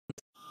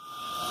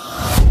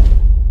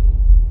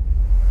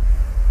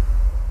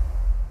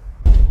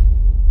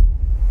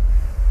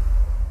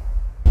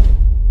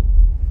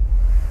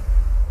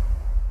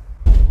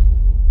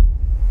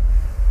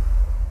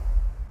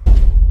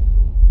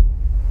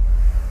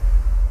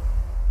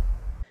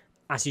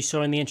As you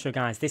saw in the intro,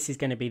 guys, this is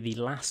going to be the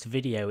last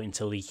video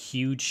until the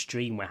huge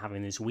stream we're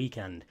having this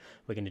weekend.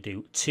 We're going to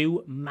do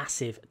two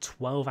massive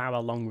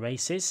 12-hour long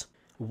races,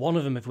 one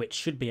of them of which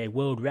should be a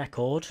world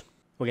record.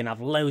 We're going to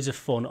have loads of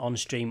fun on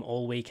stream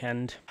all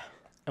weekend,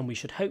 and we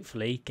should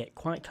hopefully get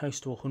quite close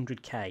to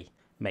 100k.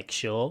 Make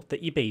sure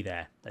that you be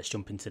there. Let's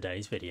jump into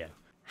today's video.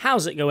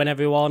 How's it going,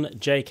 everyone?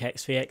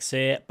 JakeXVX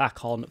here,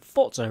 back on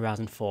Forza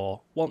Horizon 4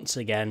 once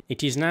again.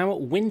 It is now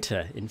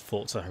winter in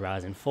Forza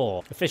Horizon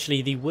 4,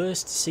 officially the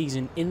worst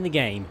season in the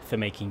game for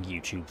making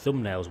YouTube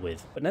thumbnails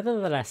with. But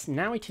nevertheless,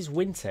 now it is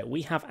winter,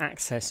 we have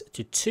access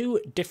to two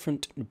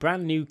different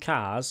brand new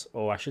cars,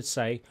 or I should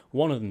say,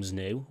 one of them's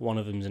new, one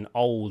of them's an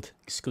old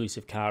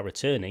exclusive car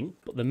returning.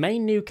 But the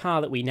main new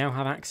car that we now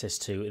have access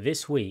to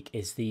this week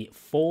is the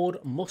Ford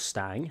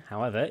Mustang.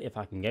 However, if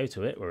I can go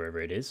to it, wherever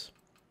it is.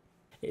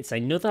 It's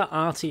another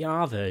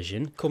RTR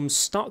version, comes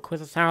stock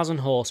with 1000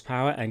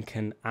 horsepower and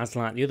can, as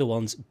like the other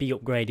ones, be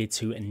upgraded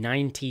to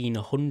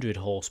 1900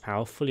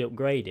 horsepower, fully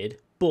upgraded,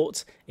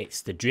 but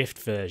it's the drift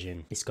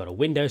version. It's got a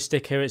window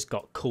sticker, it's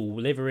got cool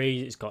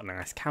livery, it's got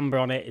nice camber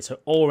on it, it's an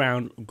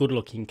all-round good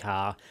looking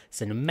car,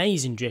 it's an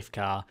amazing drift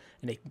car,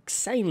 an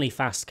insanely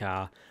fast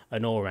car,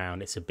 and all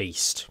round it's a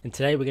beast. And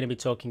today we're going to be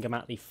talking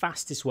about the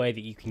fastest way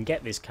that you can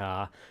get this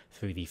car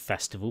through the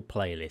festival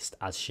playlist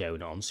as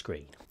shown on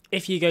screen.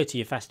 If you go to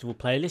your festival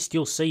playlist,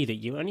 you'll see that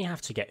you only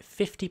have to get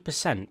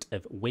 50%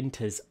 of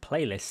winter's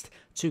playlist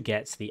to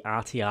get the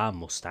RTR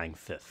Mustang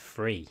for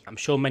free. I'm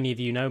sure many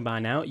of you know by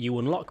now, you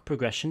unlock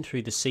progression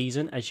through the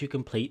season as you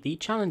complete the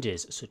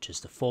challenges, such as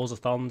the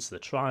Forzathons, the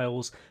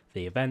trials,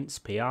 the events,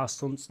 PR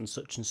stunts and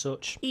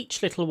such.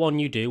 Each little one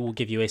you do will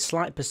give you a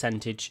slight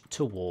percentage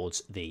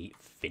towards the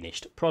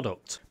finished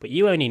product, but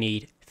you only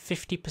need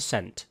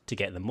 50% to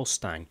get the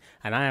Mustang,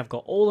 and I have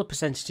got all the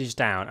percentages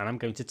down, and I'm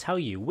going to tell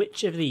you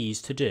which of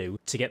these to do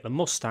to get the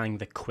Mustang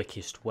the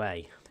quickest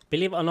way.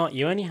 Believe it or not,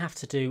 you only have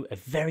to do a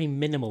very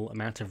minimal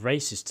amount of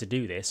races to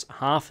do this.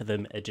 Half of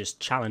them are just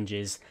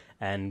challenges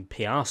and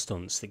PR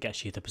stunts that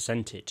gets you the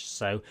percentage,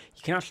 so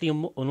you can actually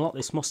unlock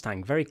this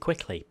Mustang very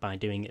quickly by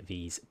doing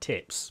these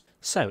tips.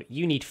 So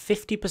you need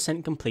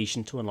 50%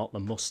 completion to unlock the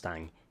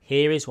Mustang.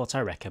 Here is what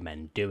I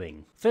recommend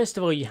doing. First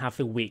of all, you have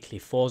the weekly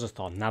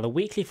Forzathon. Now, the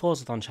weekly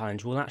Forzathon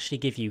challenge will actually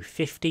give you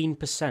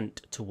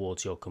 15%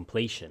 towards your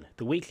completion.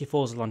 The weekly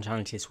Forzathon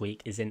challenge this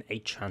week is in a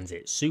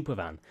Transit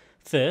Supervan.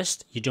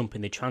 First, you jump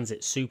in the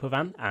Transit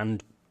Supervan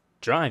and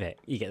drive it.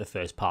 You get the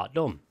first part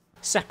done.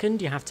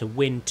 Second, you have to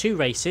win 2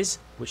 races,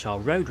 which are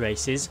road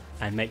races,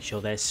 and make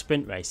sure they're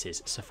sprint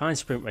races. So find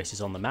sprint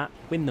races on the map,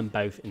 win them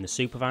both in the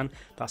Supervan.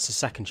 That's the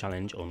second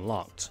challenge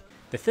unlocked.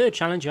 The third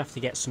challenge, you have to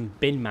get some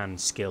bin man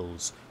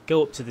skills.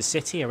 Go up to the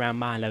city around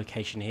my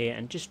location here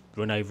and just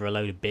run over a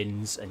load of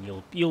bins and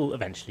you'll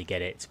eventually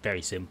get it. It's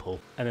very simple.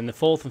 And then the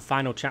fourth and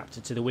final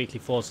chapter to the weekly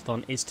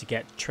Forzathon is to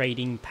get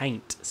trading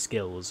paint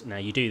skills. Now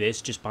you do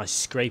this just by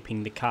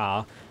scraping the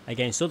car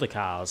against other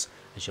cars.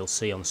 As you'll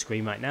see on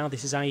screen right now,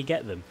 this is how you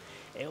get them.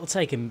 It'll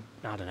take, I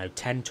don't know,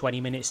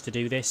 10-20 minutes to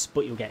do this,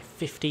 but you'll get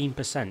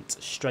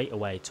 15% straight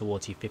away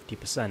towards your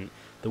 50%.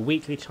 The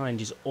weekly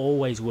challenge is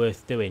always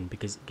worth doing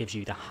because it gives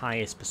you the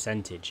highest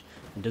percentage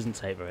and doesn't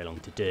take very long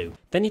to do.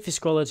 Then if you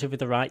scroll over to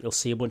the right, you'll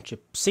see a bunch of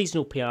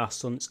seasonal PR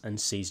stunts and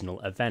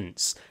seasonal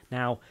events.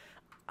 Now,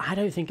 I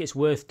don't think it's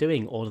worth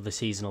doing all of the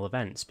seasonal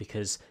events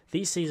because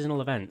these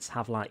seasonal events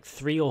have like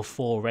 3 or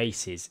 4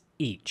 races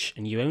each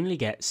and you only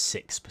get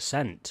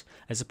 6%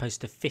 as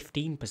opposed to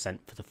 15%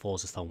 for the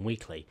Forzathon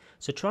weekly.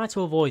 So try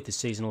to avoid the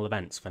seasonal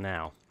events for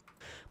now.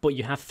 But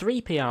you have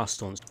 3 PR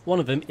stunts. One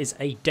of them is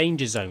a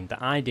danger zone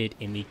that I did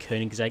in the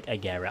Koenigsegg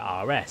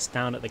Agera RS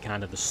down at the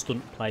kind of the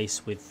stunt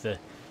place with the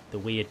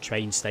weird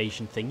train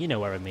station thing, you know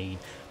what I mean.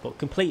 But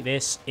complete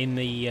this in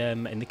the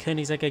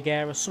Koenigsegg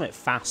Agera, something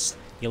fast.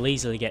 You'll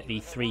easily get the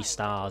 3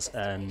 stars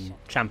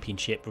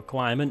championship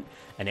requirement,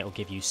 and it'll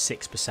give you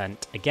 6%.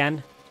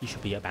 Again, you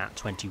should be about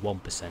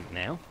 21%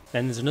 now.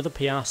 Then there's another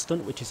PR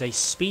stunt, which is a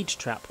speed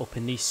trap up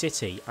in the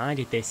city. I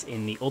did this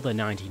in the other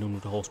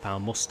 1900 horsepower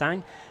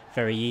Mustang.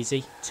 Very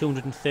easy.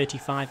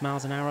 235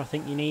 miles an hour, I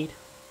think you need.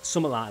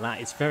 Something like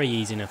that. It's very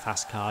easy in a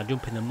fast car.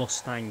 Jump in the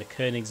Mustang, the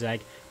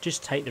Koenigsegg,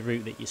 just take the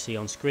route that you see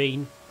on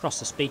screen, cross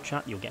the speed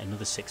trap, you'll get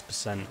another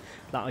 6%.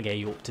 That'll get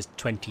you up to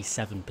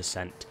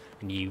 27%.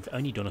 And you've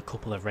only done a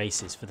couple of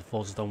races for the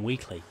Forzathon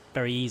weekly.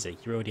 Very easy,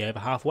 you're already over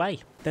halfway.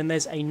 Then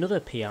there's another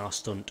PR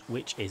stunt,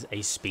 which is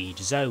a speed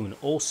zone,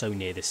 also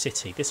near the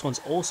city. This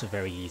one's also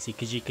very easy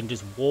because you can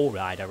just wall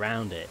ride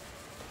around it.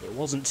 It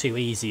wasn't too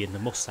easy in the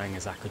Mustang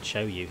as I could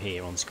show you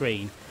here on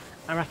screen.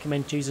 I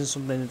recommend choosing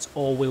something that's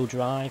all-wheel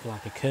drive,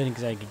 like a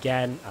Koenigsegg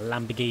again, a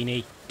Lamborghini.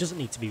 It doesn't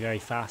need to be very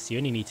fast, you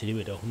only need to do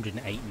it at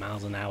 108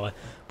 miles an hour,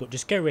 but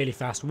just go really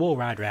fast, wall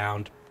ride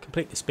around,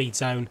 complete the speed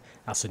zone,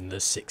 that's another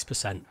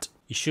 6%.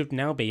 You should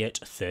now be at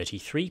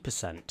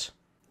 33%.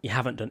 You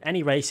haven't done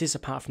any races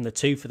apart from the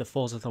 2 for the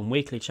Forzathon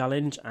weekly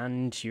challenge,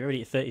 and you're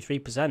already at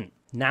 33%.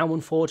 Now,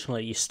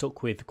 unfortunately, you're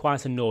stuck with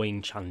quite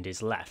annoying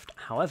challenges left.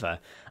 However,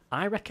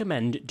 I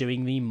recommend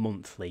doing the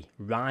monthly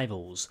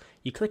rivals.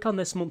 You click on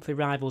this monthly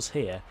rivals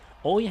here,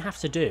 all you have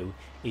to do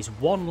is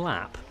one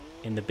lap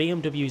in the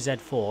BMW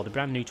Z4, the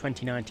brand new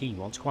 2019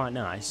 one, it's quite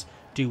nice.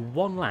 Do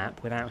one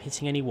lap without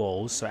hitting any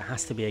walls, so it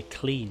has to be a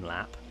clean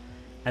lap,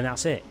 and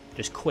that's it.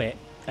 Just quit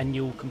and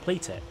you'll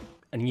complete it,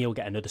 and you'll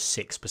get another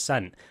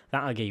 6%.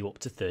 That'll get you up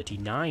to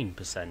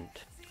 39%.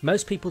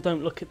 Most people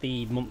don't look at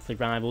the monthly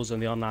rivals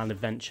and the online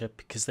adventure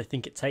because they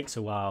think it takes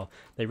a while.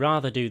 They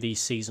rather do these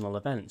seasonal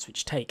events,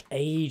 which take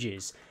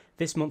ages.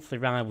 This monthly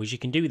rivals, you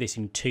can do this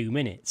in 2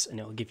 minutes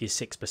and it'll give you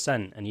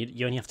 6%, and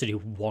you only have to do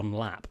one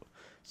lap.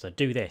 So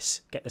do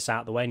this, get this out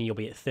of the way, and you'll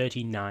be at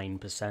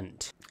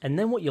 39%. And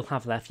then what you'll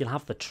have left, you'll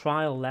have the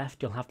trial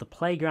left, you'll have the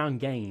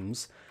playground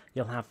games,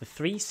 you'll have the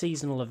 3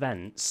 seasonal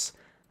events,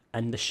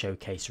 and the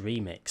showcase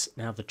remix.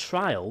 Now the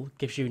trial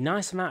gives you a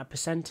nice amount of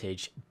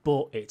percentage,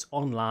 but it's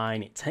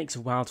online, it takes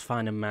a while to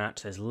find a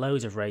match, there's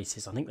loads of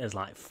races, I think there's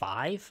like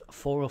 4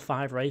 or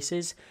 5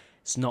 races.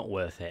 It's not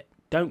worth it.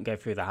 Don't go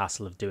through the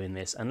hassle of doing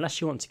this unless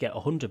you want to get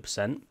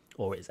 100%,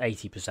 or it's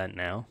 80%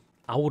 now.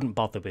 I wouldn't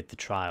bother with the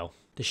trial.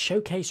 The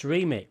showcase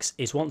remix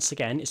is, once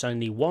again, it's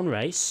only one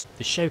race.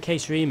 The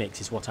showcase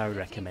remix is what I would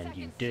recommend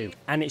you do.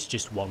 And it's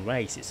just one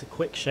race. It's a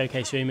quick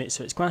showcase remix,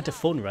 so it's quite a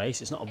fun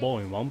race. It's not a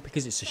boring one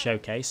because it's a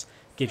showcase.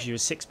 Gives you a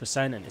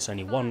 6% and it's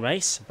only one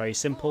race. Very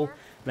simple.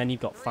 And then you've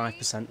got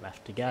 5%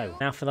 left to go.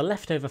 Now for the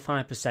leftover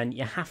 5%,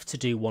 you have to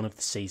do one of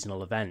the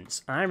seasonal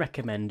events. I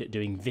recommend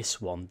doing this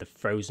one, the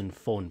Frozen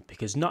Fun,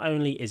 because not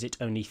only is it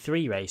only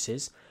 3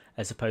 races,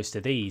 as opposed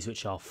to these,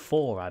 which are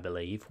 4, I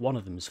believe. One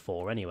of them's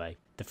 4 anyway.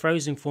 The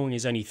Frozen Fun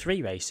is only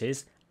 3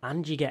 races,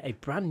 and you get a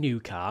brand new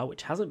car,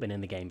 which hasn't been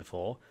in the game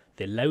before,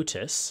 the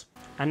Lotus.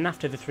 And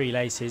after the 3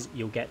 races,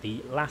 you'll get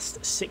the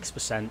last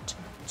 6%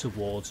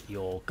 towards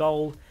your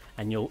goal,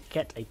 and you'll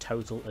get a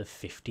total of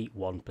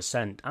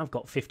 51%. I've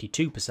got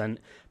 52%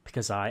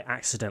 because I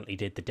accidentally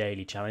did the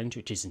daily challenge,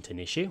 which isn't an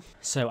issue.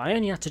 So I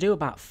only had to do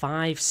about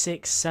 5,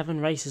 6, 7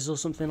 races or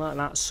something like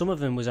that. Some of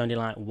them was only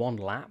like 1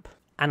 lap.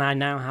 And I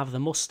now have the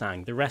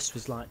Mustang. The rest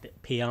was like the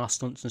PR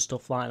stunts and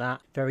stuff like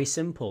that. Very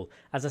simple.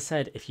 As I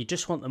said, if you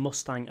just want the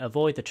Mustang,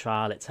 avoid the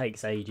trial. It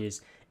takes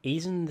ages.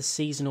 Even the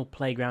seasonal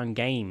playground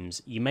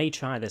games, you may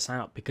try this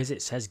out because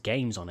it says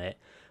games on it,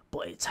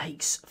 but it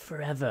takes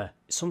forever.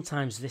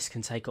 Sometimes this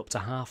can take up to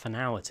half an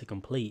hour to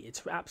complete.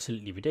 It's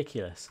absolutely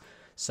ridiculous.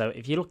 So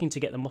if you're looking to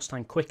get the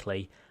Mustang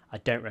quickly, I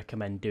don't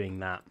recommend doing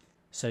that.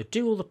 So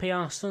do all the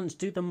PR stunts,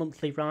 do the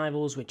monthly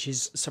rivals, which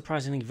is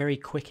surprisingly very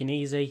quick and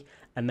easy,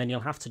 and then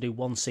you'll have to do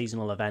one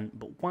seasonal event,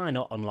 but why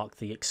not unlock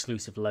the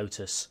exclusive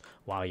Lotus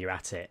while you're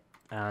at it?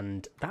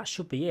 And that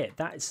should be it.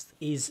 That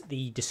is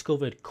the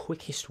discovered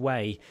quickest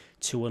way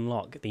to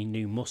unlock the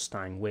new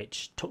Mustang,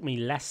 which took me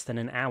less than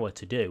an hour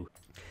to do.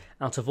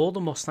 Out of all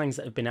the Mustangs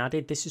that have been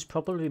added, this is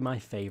probably my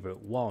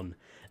favourite one.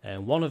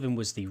 One of them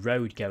was the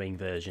road-going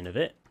version of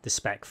it, the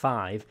Spec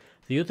 5.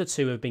 The other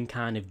 2 have been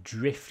kind of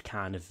drift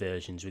kind of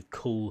versions with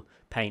cool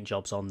paint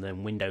jobs on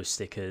them, window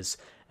stickers,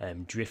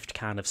 drift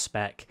kind of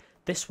spec.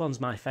 This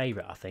one's my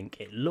favourite, I think.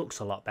 It looks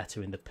a lot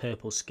better in the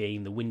purple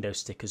scheme, the window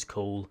sticker's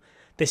cool.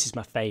 This is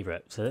my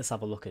favourite, so let's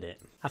have a look at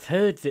it. I've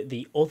heard that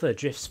the other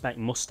drift spec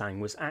Mustang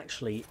was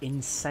actually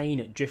insane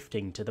at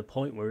drifting to the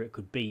point where it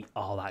could beat,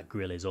 oh, that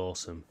grille is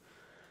awesome.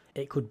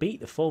 It could beat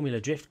the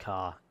Formula Drift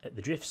car at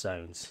the drift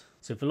zones.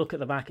 So if we look at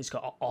the back, it's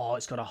got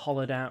a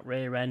hollowed out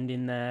rear end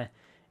in there.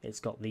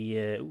 It's got the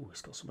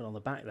it's got something on the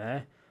back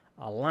there.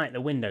 I like the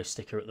window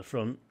sticker at the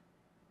front.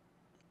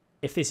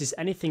 If this is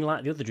anything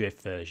like the other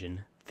drift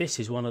version, this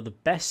is one of the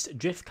best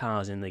drift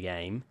cars in the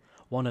game,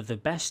 one of the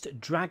best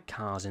drag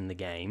cars in the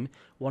game,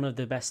 one of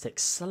the best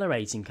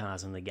accelerating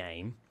cars in the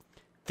game.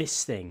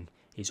 This thing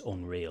is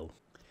unreal.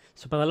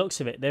 So by the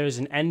looks of it, there is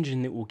an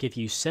engine that will give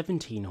you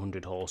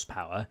 1700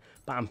 horsepower,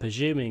 but I'm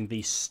presuming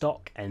the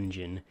stock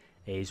engine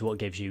is what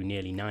gives you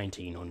nearly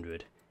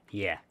 1900.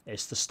 Yeah,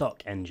 it's the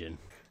stock engine.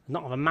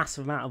 Not a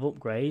massive amount of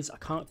upgrades. I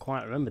can't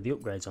quite remember the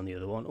upgrades on the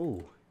other one.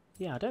 Oh,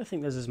 yeah, I don't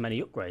think there's as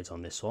many upgrades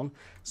on this one.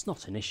 It's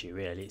not an issue,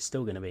 really. It's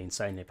still going to be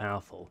insanely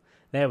powerful.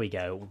 There we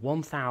go.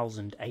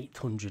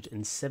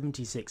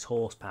 1,876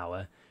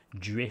 horsepower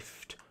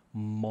drift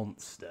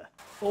monster.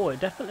 Oh, it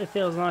definitely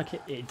feels like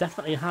it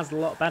definitely has a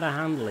lot better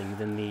handling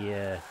than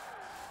the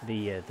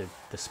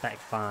Spec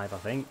 5, I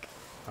think.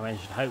 I mean, I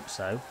should hope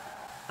so.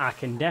 I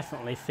can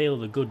definitely feel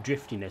the good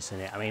driftiness in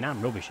it. I mean,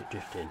 I'm rubbish at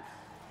drifting.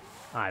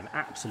 I'm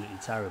absolutely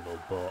terrible,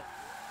 but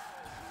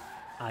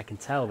I can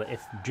tell that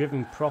if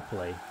driven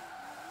properly,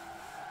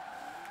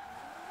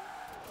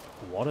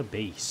 what a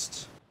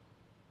beast.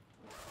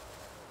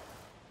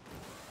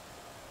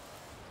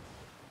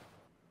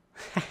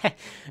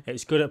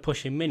 It's good at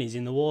pushing minis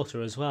in the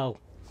water as well.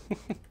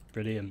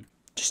 Brilliant.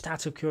 Just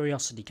out of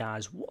curiosity,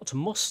 guys, what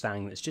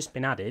Mustang that's just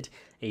been added,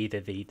 either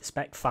the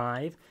Spec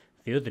 5,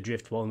 the other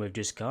drift one we've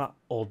just got,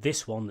 or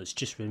this one that's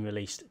just been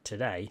released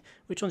today,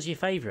 which one's your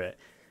favourite?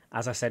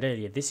 As I said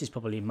earlier, this is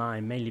probably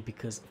mine, mainly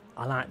because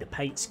I like the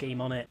paint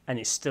scheme on it, and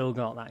it's still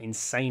got that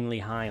insanely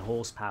high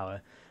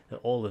horsepower that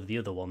all of the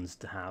other ones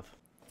have.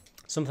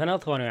 Something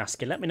else I want to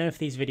ask you, let me know if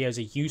these videos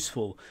are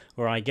useful,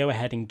 where I go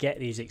ahead and get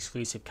these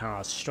exclusive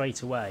cars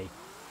straight away.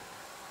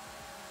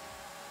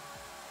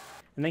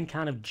 And then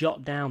kind of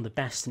jot down the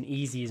best and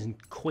easiest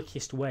and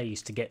quickest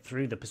ways to get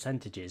through the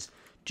percentages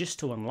just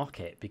to unlock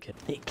it, because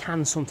it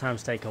can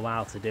sometimes take a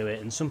while to do it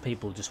and some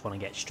people just want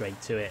to get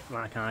straight to it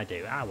like I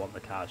do. I want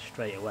the car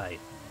straight away.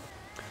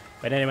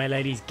 But anyway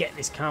ladies, get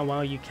this car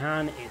while you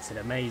can, it's an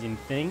amazing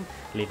thing.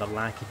 Leave a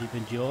like if you've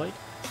enjoyed,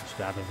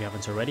 subscribe if you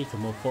haven't already for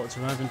more Forza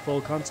Horizon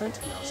 4 content,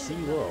 and I'll see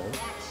you all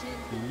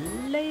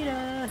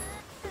later.